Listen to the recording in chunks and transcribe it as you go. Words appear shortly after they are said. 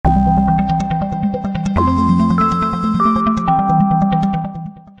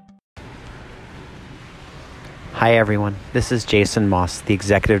Hi everyone, this is Jason Moss, the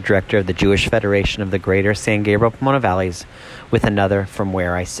Executive Director of the Jewish Federation of the Greater San Gabriel-Pomona Valleys, with another From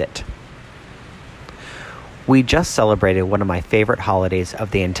Where I Sit. We just celebrated one of my favorite holidays of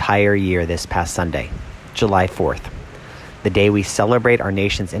the entire year this past Sunday, July 4th, the day we celebrate our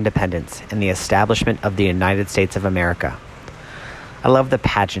nation's independence and the establishment of the United States of America. I love the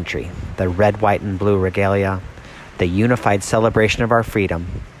pageantry, the red, white, and blue regalia, the unified celebration of our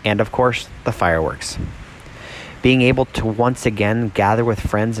freedom, and of course, the fireworks. Being able to once again gather with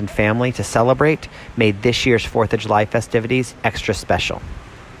friends and family to celebrate made this year's 4th of July festivities extra special.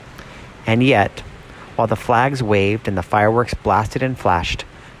 And yet, while the flags waved and the fireworks blasted and flashed,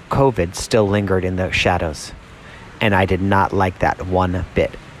 COVID still lingered in the shadows. And I did not like that one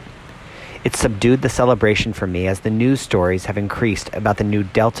bit. It subdued the celebration for me as the news stories have increased about the new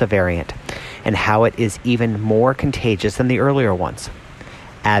Delta variant and how it is even more contagious than the earlier ones.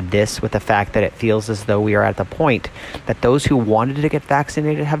 Add this with the fact that it feels as though we are at the point that those who wanted to get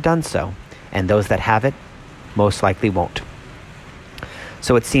vaccinated have done so, and those that haven't most likely won't.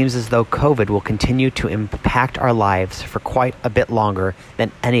 So it seems as though COVID will continue to impact our lives for quite a bit longer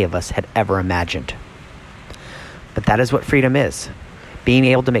than any of us had ever imagined. But that is what freedom is, being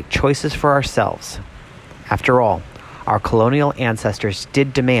able to make choices for ourselves. After all, our colonial ancestors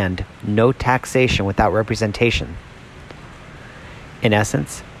did demand no taxation without representation. In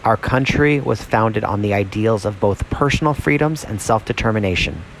essence, our country was founded on the ideals of both personal freedoms and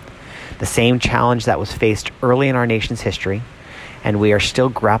self-determination, the same challenge that was faced early in our nation's history, and we are still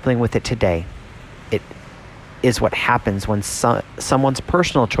grappling with it today. It is what happens when someone's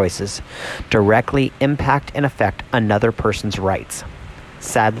personal choices directly impact and affect another person's rights.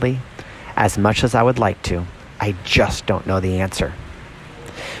 Sadly, as much as I would like to, I just don't know the answer.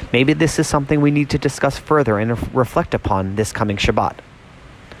 Maybe this is something we need to discuss further and reflect upon this coming Shabbat.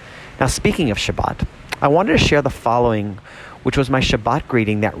 Now, speaking of Shabbat, I wanted to share the following, which was my Shabbat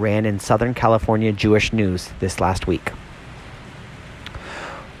greeting that ran in Southern California Jewish news this last week.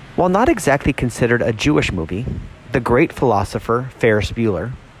 While not exactly considered a Jewish movie, the great philosopher Ferris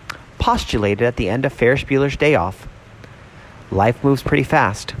Bueller postulated at the end of Ferris Bueller's Day Off, life moves pretty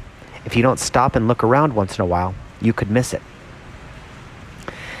fast. If you don't stop and look around once in a while, you could miss it.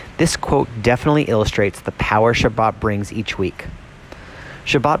 This quote definitely illustrates the power Shabbat brings each week.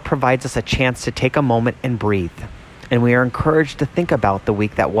 Shabbat provides us a chance to take a moment and breathe, and we are encouraged to think about the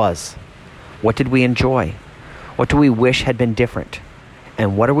week that was. What did we enjoy? What do we wish had been different?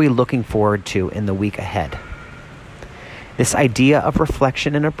 And what are we looking forward to in the week ahead? This idea of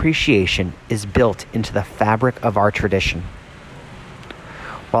reflection and appreciation is built into the fabric of our tradition.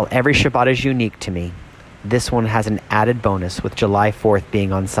 While every Shabbat is unique to me, this one has an added bonus with July 4th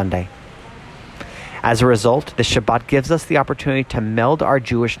being on Sunday. As a result, the Shabbat gives us the opportunity to meld our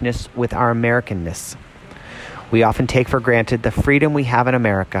Jewishness with our Americanness. We often take for granted the freedom we have in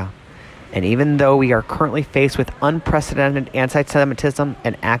America, and even though we are currently faced with unprecedented anti-Semitism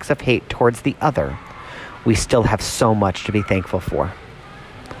and acts of hate towards the other, we still have so much to be thankful for.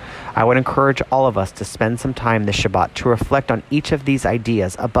 I would encourage all of us to spend some time this Shabbat to reflect on each of these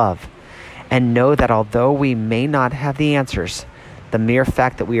ideas above, and know that although we may not have the answers, the mere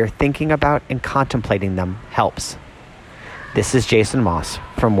fact that we are thinking about and contemplating them helps. This is Jason Moss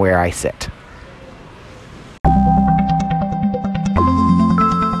from Where I Sit.